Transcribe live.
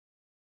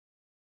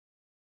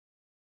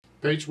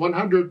Page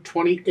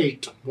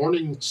 128,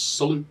 Morning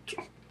Salute.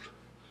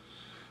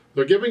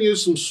 They're giving you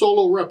some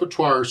solo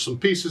repertoire, some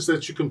pieces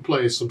that you can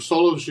play, some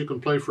solos you can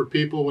play for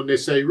people when they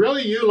say,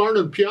 really, you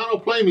learning piano?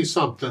 Play me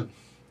something.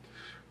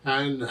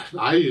 And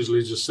I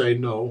usually just say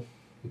no.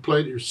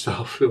 Play it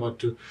yourself if you want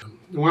to.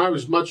 When I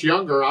was much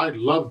younger, I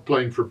loved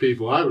playing for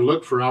people. I would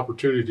look for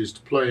opportunities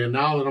to play. And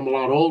now that I'm a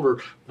lot older,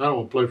 I don't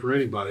want to play for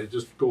anybody.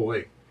 Just go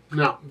away.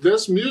 Now,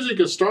 this music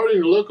is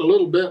starting to look a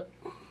little bit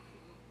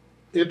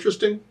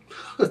interesting.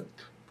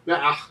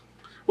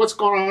 What's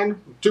going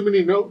on? Too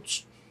many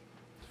notes.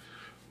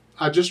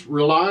 I just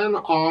relying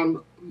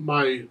on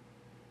my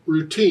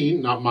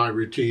routine, not my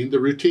routine, the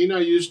routine I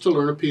use to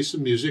learn a piece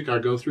of music. I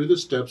go through the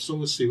steps and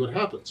we'll see what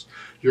happens.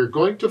 You're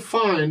going to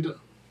find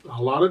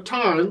a lot of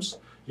times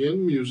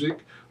in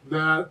music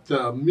that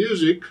the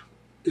music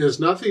is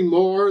nothing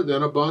more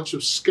than a bunch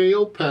of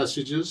scale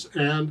passages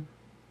and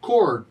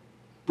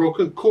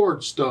broken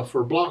chord stuff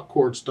or block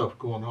chord stuff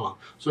going on.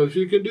 So if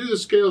you can do the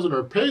scales and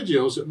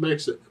arpeggios, it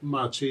makes it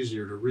much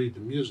easier to read the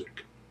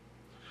music.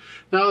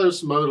 Now there's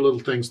some other little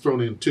things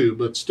thrown in too,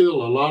 but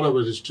still a lot of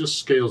it is just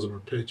scales and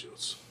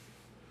arpeggios.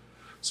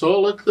 So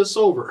I'll look this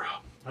over.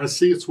 I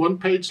see it's 1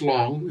 page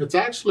long. It's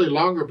actually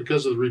longer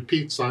because of the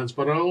repeat signs,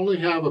 but I only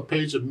have a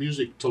page of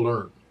music to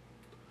learn.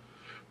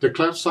 The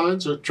clef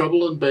signs are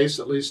treble and bass,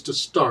 at least to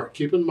start.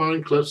 Keep in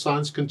mind clef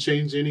signs can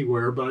change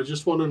anywhere, but I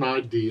just want an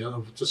idea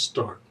of to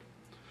start.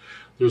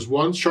 There's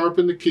 1 sharp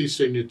in the key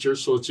signature,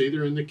 so it's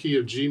either in the key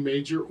of G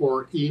major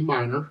or E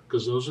minor,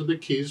 because those are the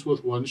keys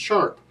with 1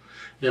 sharp.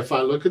 If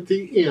I look at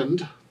the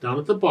end, down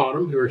at the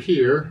bottom, or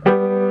here,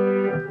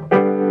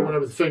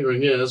 whatever the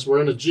fingering is,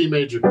 we're in a G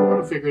major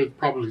chord. I figure it's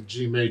probably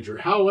G major.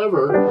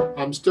 However,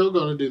 I'm still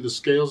going to do the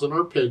scales and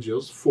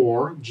arpeggios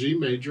for G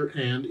major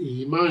and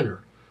E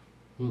minor.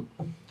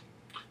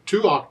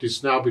 2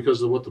 octaves now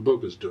because of what the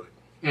book is doing.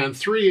 And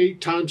 3/8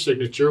 time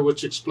signature,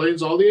 which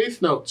explains all the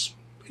 8th notes.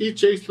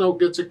 Each 8th note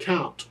gets a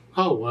count.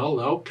 Oh, well,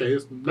 okay.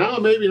 Now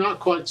maybe not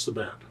quite so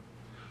bad.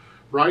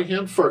 Right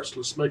hand first.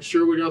 Let's make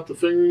sure we got the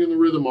fingering and the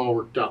rhythm all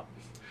worked out.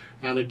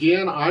 And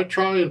again, I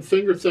try and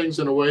finger things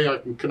in a way I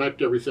can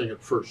connect everything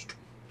at first.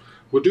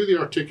 We'll do the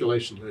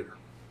articulation later.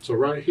 So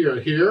right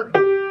here,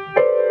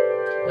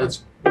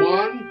 that's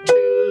 1,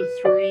 2,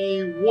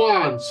 3,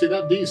 1. See,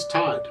 that D's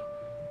tied.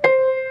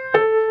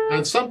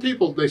 And some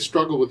people, they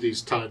struggle with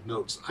these tied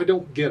notes. I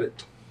don't get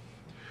it.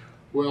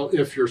 Well,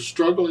 if you're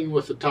struggling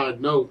with the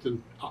tied note,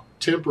 then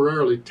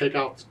temporarily take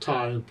out the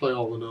tie and play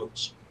all the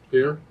notes.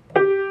 Here.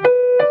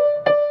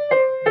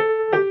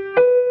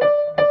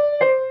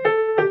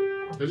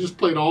 I just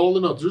played all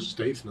the notes. There's just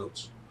 8th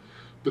notes.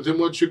 But then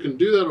once you can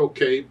do that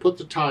okay, put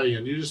the tie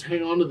in. You just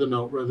hang on to the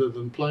note rather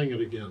than playing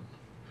it again.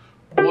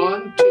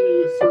 1,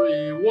 2,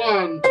 3,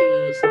 1,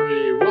 2,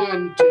 3,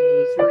 1,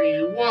 2,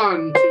 3,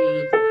 1,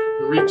 2, 3.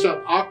 Reach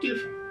up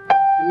octave.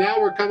 And now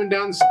we're coming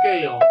down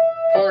scale.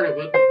 Part of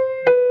it.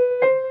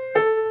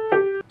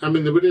 I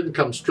mean, we didn't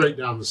come straight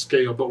down the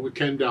scale, but we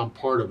came down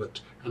part of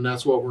it. And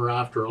that's what we're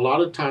after. A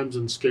lot of times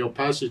in scale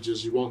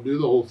passages, you won't do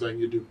the whole thing,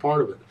 you do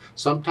part of it.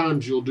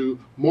 Sometimes you'll do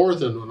more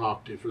than 1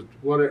 octave, or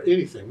whatever,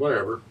 anything,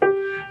 whatever.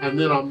 And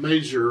then on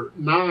measure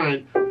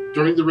 9,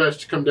 during the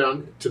rest, you come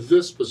down to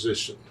this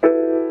position.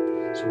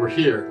 So we're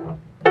here.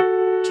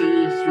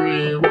 2,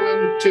 3,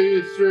 1,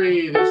 2,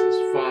 3. This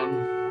is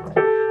fun.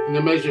 And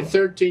then measure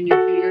 13,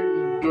 you're here.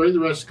 And during the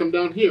rest, you come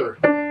down here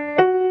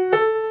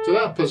to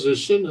that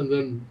position, and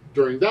then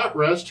during that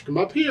rest, you come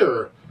up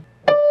here.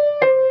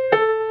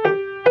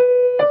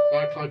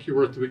 Back like you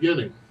were at the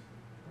beginning.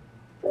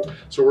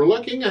 So we're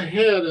looking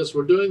ahead as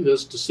we're doing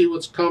this to see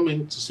what's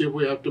coming, to see if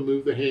we have to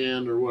move the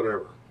hand or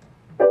whatever.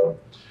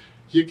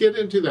 You get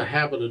into the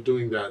habit of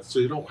doing that, so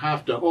you don't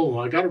have to, oh,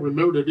 I got to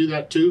remember to do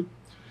that too.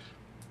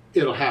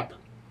 It'll happen.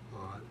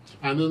 All right.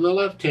 And then the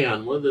left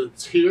hand, whether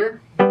it's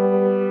here,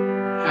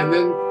 and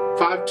then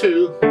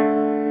 5-2.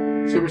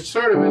 So we're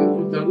sort of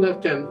in the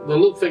left hand, the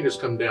little fingers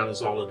come down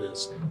is all it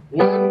is.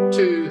 1,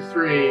 2,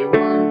 3,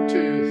 1,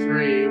 2,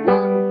 3,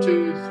 1,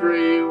 2,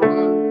 3,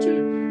 1,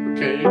 2.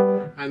 Okay,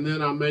 and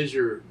then I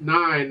measure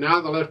 9.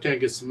 Now the left hand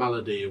gets the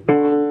melody. 1,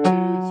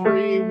 2,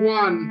 3,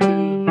 1, 2.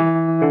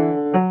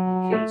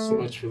 Okay, so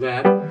much for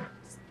that.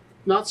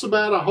 Not so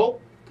bad, I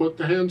hope. Put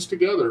the hands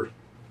together.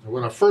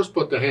 When I first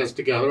put the hands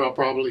together, I'll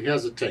probably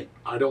hesitate.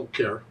 I don't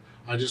care.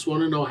 I just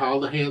want to know how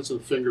the hands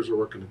and fingers are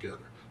working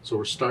together. So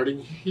we're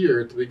starting here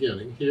at the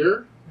beginning,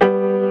 here,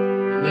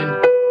 and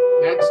then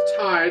that's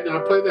tied, and I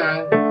play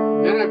that,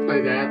 then I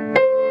play that,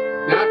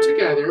 now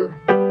together,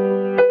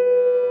 and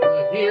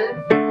then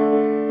here,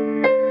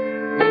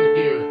 and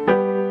here.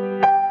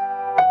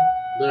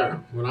 There.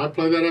 When I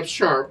play that F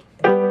sharp,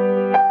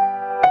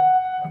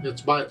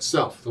 it's by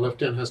itself. The left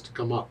hand has to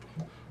come up.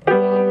 1, 2.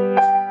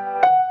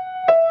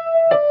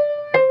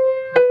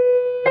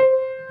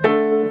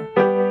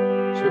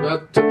 So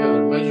that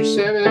together. Measure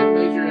 7,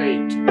 measure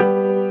 8.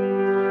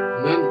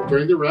 And then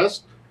during the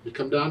rest, you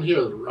come down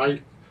here. The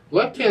right,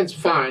 left hand's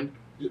fine.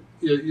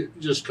 You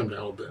just come down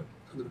a little bit.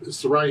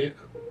 It's the right hand,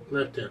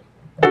 left hand.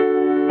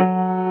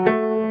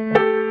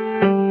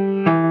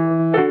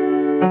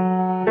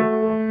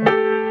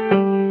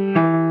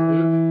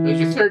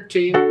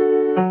 13,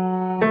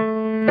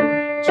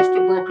 just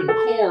a broken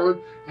chord,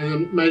 and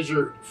then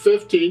measure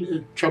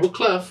 15, treble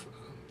clef,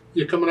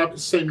 you're coming up at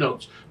the same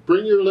notes.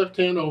 Bring your left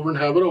hand over and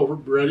have it over,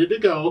 ready to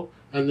go,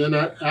 and then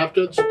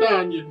after it's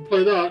done, you can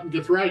play that and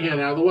get the right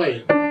hand out of the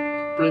way.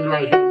 Bring the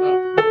right hand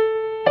up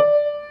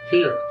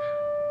here.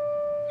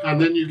 And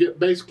then you get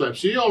bass clef.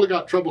 So you only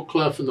got treble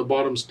clef in the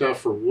bottom staff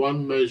for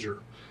one measure.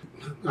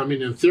 I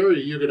mean, in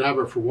theory, you could have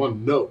it for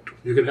one note.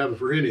 You could have it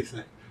for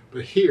anything.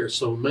 But here,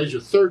 so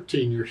measure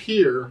 13, you're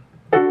here.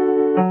 Coming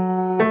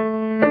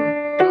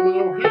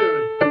over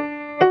here.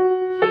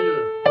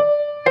 Here.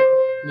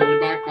 And then you're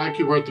back like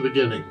you were at the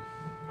beginning.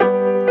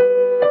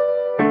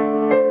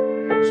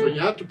 So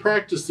you have to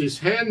practice these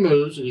hand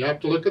moves, and you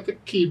have to look at the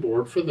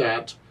keyboard for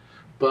that.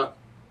 But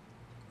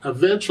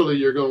eventually,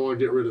 you're going to want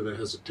to get rid of the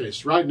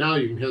hesitation. Right now,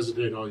 you can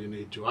hesitate all you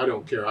need to. I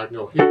don't care. I can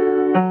go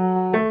here.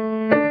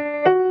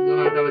 And then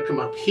I've got to come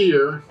up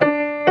here.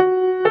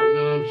 And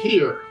then I'm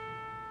here.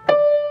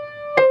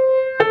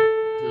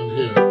 And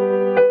here.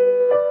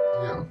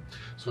 Yeah.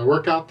 So I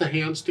work out the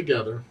hands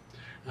together.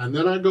 And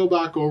then I go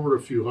back over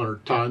it a few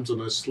hundred times,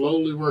 and I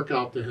slowly work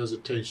out the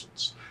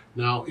hesitations.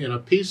 Now, in a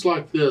piece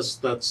like this,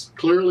 that's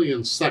clearly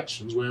in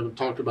sections. We haven't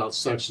talked about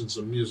sections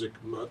of music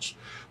much.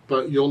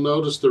 But you'll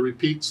notice the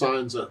repeat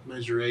signs at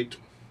measure 8.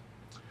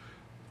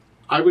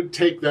 I would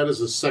take that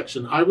as a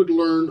section. I would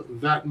learn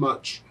that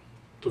much,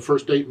 the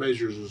first 8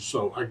 measures or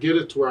so. I get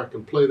it to where I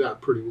can play that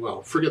pretty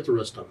well. Forget the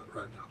rest of it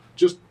right now.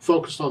 Just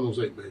focus on those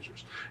 8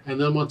 measures. And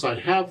then once I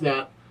have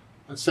that,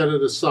 I set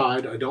it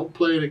aside. I don't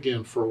play it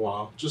again for a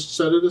while. Just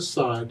set it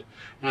aside.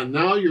 And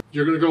now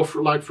you're going to go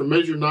from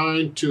measure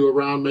 9 to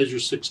around measure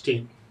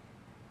 16.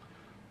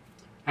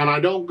 And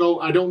I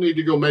don't need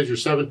to go measure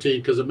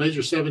 17, because at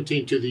measure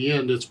 17 to the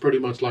end, it's pretty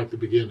much like the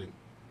beginning.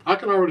 I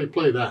can already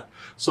play that.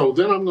 So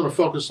then I'm going to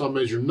focus on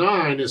measure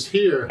 9 is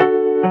here.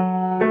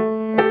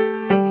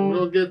 I'm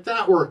going to get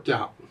that worked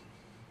out.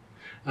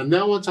 And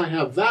now once I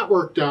have that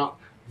worked out,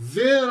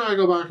 then I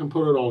go back and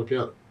put it all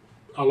together.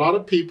 A lot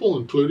of people,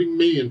 including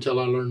me until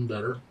I learned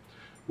better,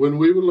 when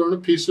we would learn a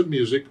piece of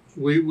music,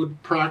 we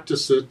would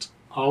practice it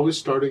always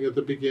starting at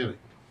the beginning.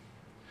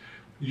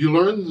 You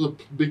learn the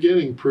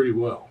beginning pretty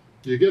well.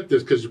 You get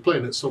this because you're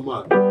playing it so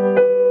much. You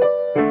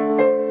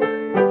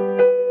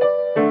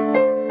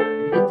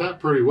get that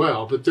pretty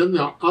well, but then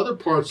the other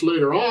parts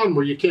later on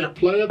where you can't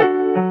play it,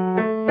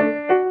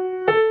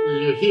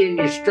 you're here and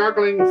you're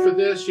struggling for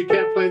this, you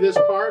can't play this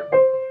part.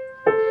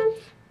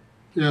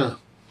 Yeah.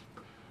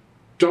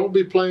 Don't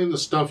be playing the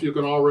stuff you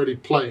can already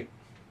play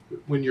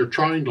when you're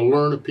trying to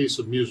learn a piece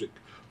of music.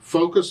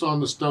 Focus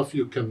on the stuff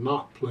you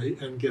cannot play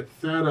and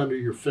get that under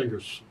your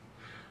fingers.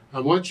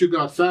 And once you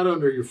got that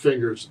under your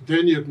fingers,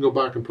 then you can go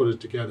back and put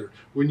it together.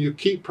 When you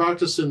keep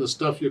practicing the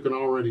stuff you can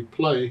already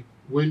play,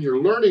 when you're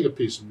learning a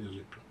piece of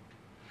music,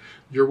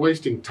 you're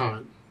wasting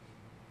time.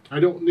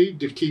 I don't need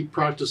to keep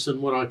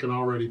practicing what I can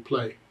already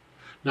play.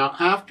 Now,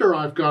 after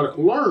I've got it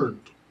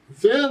learned,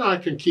 then I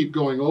can keep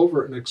going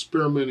over it and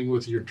experimenting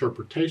with the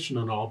interpretation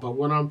and all. But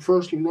when I'm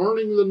first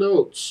learning the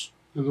notes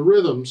and the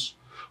rhythms,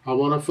 I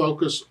want to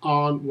focus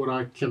on what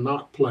I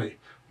cannot play,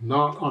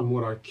 not on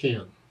what I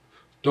can.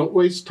 Don't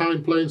waste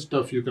time playing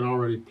stuff you can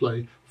already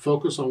play.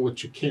 Focus on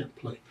what you can't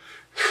play.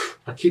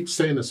 I keep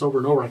saying this over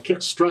and over. I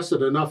can't stress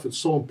it enough. It's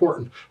so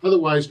important.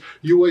 Otherwise,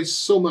 you waste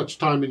so much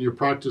time in your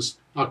practice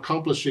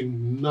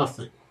accomplishing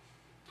nothing.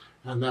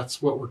 And that's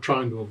what we're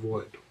trying to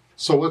avoid.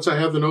 So once I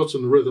have the notes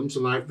and the rhythms,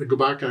 and I go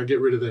back and I get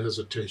rid of the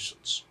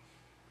hesitations.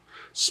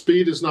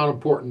 Speed is not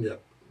important yet,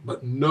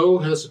 but no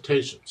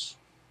hesitations.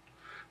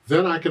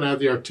 Then I can add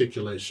the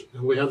articulation,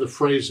 and we have the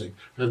phrasing.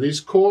 And these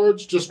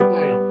chords, just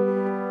play them.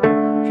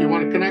 If you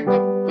want to connect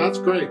them, that's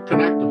great.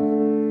 Connect them.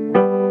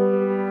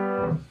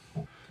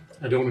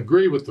 I don't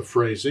agree with the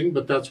phrasing,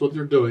 but that's what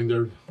they're doing.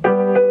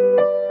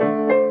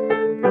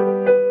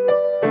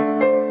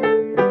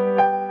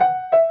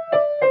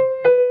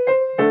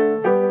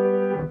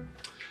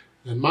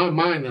 In my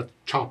mind, that's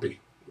choppy.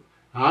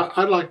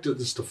 I'd like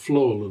this to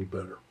flow a little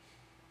better.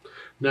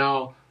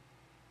 Now,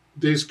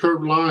 these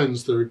curved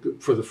lines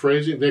for the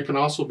phrasing, they can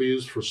also be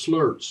used for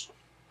slurs.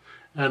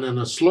 And in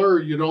a slur,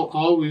 you don't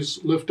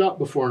always lift up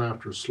before and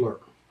after a slur.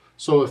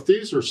 So if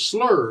these are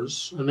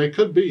slurs, and they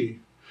could be,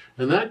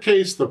 in that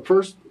case, the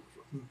first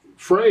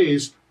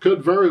phrase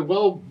could very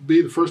well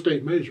be the first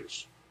 8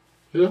 measures.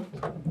 Yeah?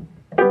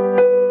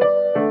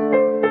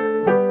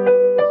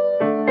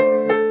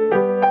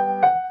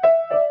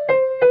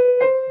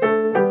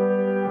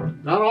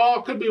 That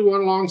all could be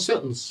one long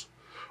sentence.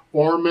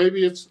 Or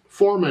maybe it's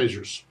 4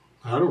 measures.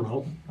 I don't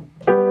know.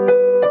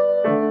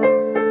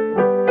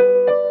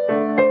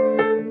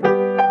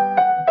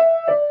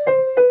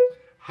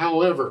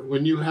 However,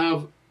 when you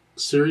have a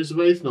series of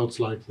 8th notes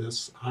like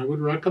this, I would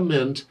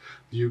recommend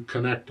you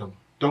connect them.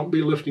 Don't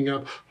be lifting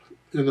up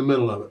in the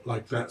middle of it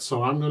like that.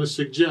 So I'm going to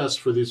suggest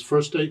for these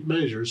first 8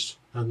 measures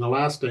and the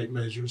last 8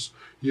 measures,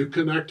 you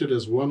connect it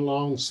as one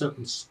long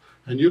sentence.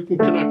 And you can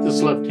connect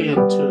this left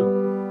hand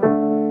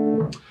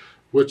too,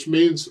 which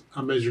means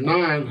on measure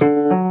 9,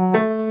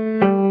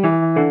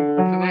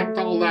 connect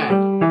all that.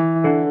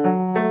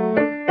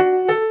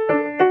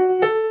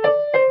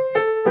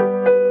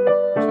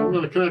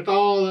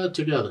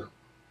 together.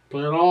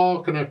 Play it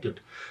all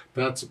connected.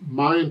 That's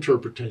my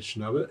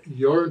interpretation of it.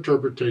 Your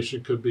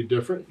interpretation could be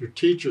different. Your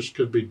teacher's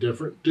could be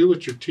different. Do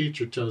what your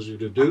teacher tells you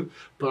to do,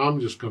 but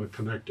I'm just going to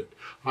connect it.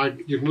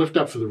 You can lift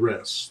up for the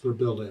rest. They're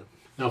built in.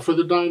 Now for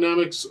the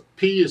dynamics,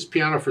 P is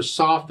piano for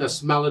soft.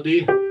 That's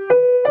melody.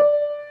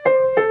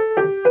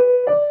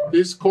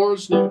 These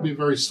chords need to be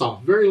very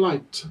soft, very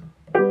light.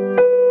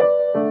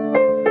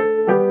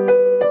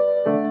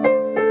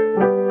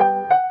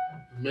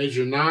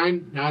 Major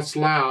 9, now it's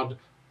loud.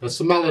 That's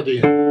the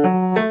melody.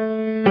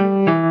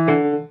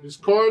 These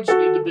chords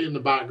need to be in the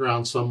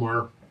background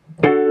somewhere.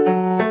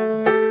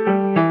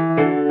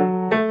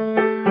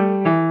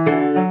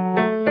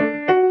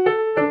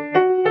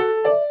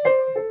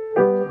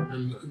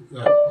 And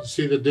you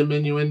see the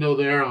diminuendo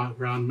there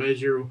around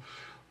major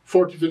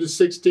 14, 15,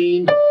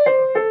 16.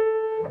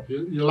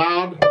 You're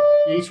loud,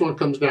 each one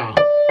comes down.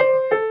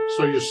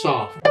 So you're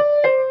soft.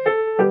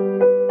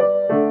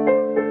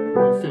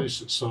 You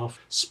finish it soft.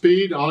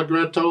 Speed,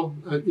 allegretto,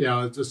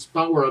 yeah, it's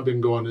about where I've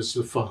been going. This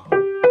is the fa.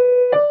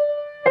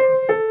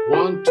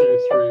 1, 2,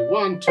 3,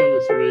 1,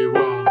 2, 3,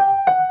 1.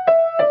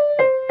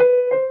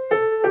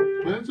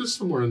 Yeah, just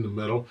somewhere in the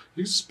middle.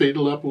 You can speed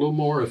it up a little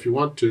more if you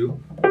want to.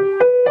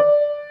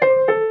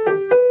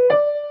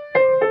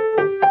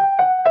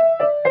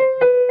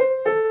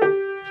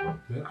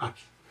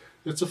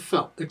 It's a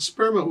felt.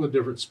 Experiment with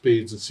different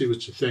speeds and see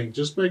what you think.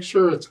 Just make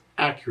sure it's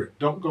accurate.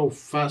 Don't go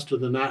faster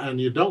than that,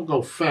 and you don't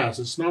go fast.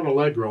 It's not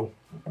allegro.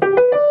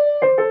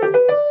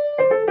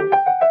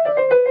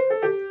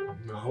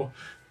 No,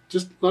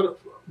 just let it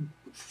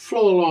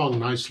flow along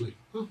nicely,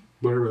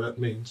 whatever that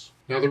means.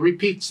 Now the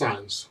repeat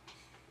signs.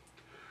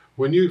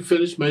 When you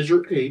finish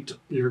measure 8,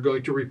 you're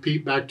going to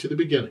repeat back to the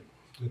beginning.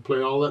 You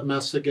play all that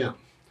mess again.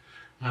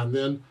 And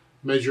then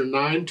measure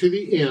 9 to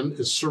the end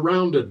is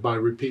surrounded by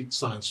repeat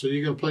signs. So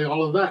you're going to play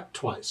all of that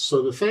twice.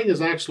 So the thing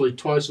is actually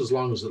twice as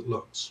long as it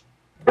looks.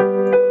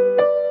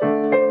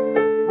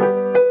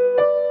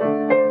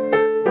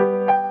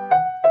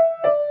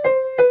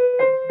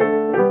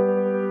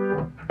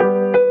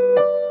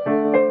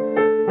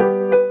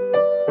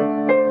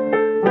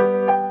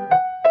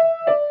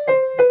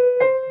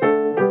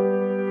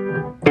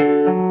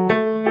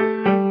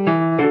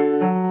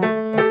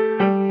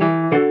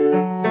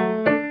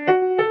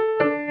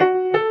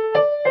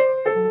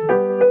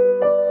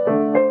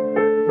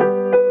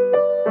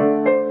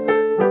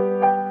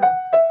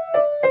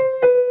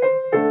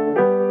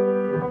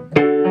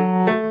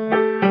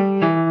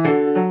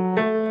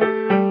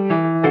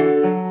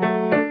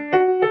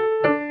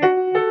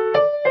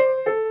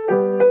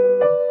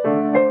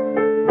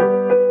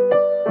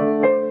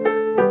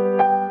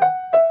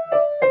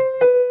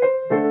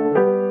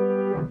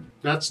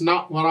 That's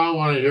not what I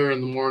want to hear in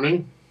the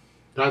morning.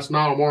 That's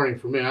not a morning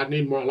for me. I'd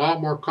need a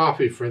lot more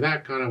coffee for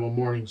that kind of a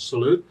morning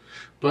salute.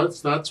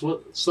 But that's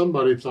what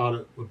somebody thought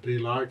it would be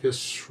like.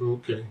 It's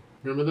okay.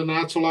 Remember the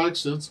natural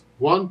accents?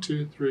 1,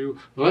 2, 3.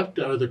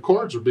 The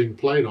chords are being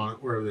played on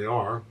it wherever they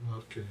are.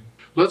 Okay.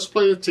 Let's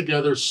play it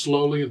together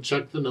slowly and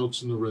check the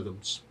notes and the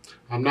rhythms.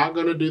 I'm not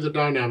going to do the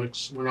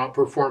dynamics. We're not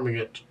performing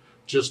it.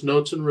 Just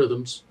notes and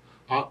rhythms.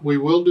 We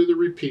will do the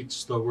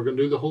repeats, though. We're going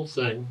to do the whole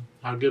thing.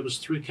 I'll give us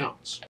 3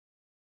 counts.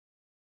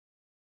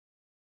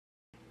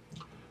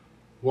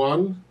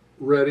 1,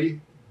 ready,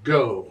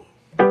 go.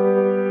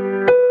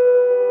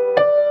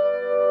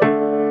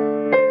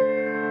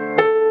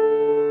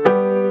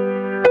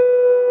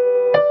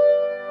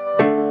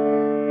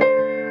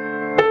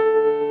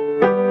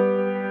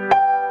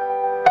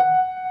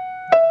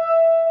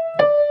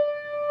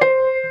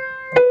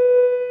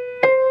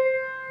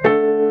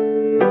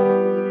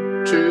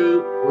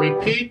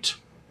 Repeat.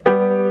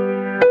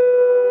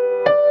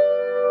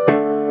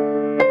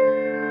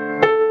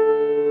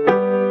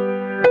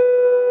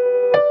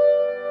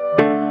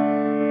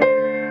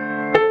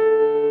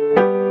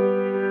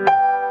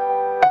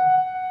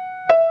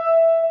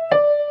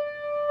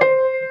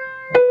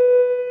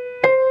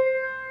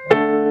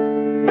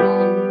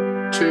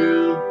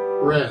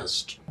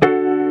 Rest.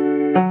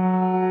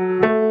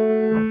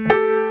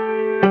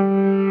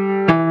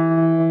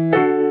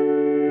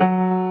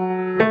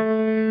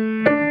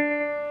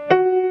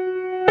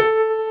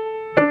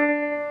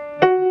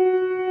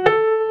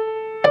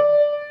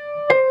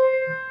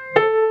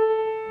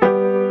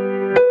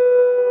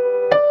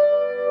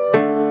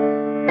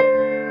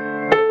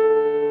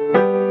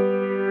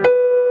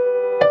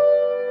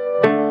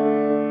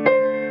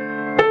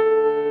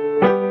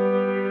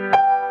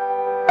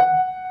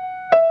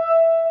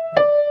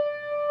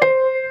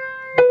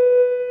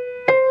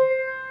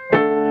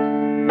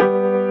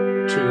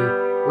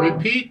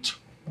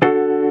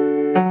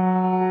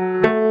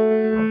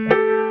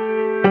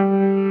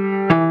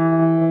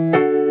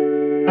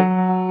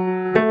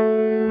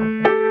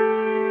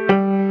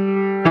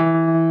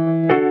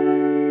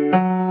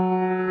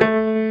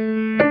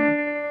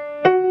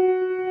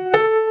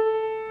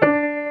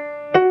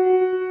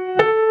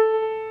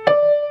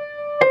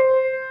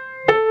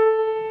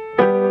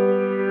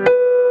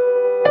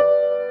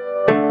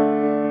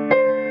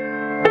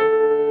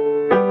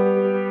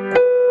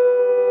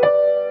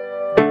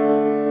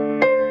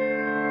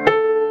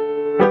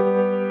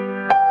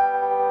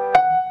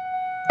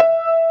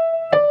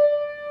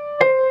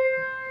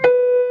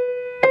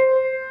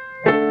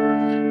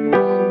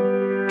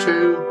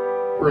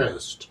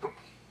 rest.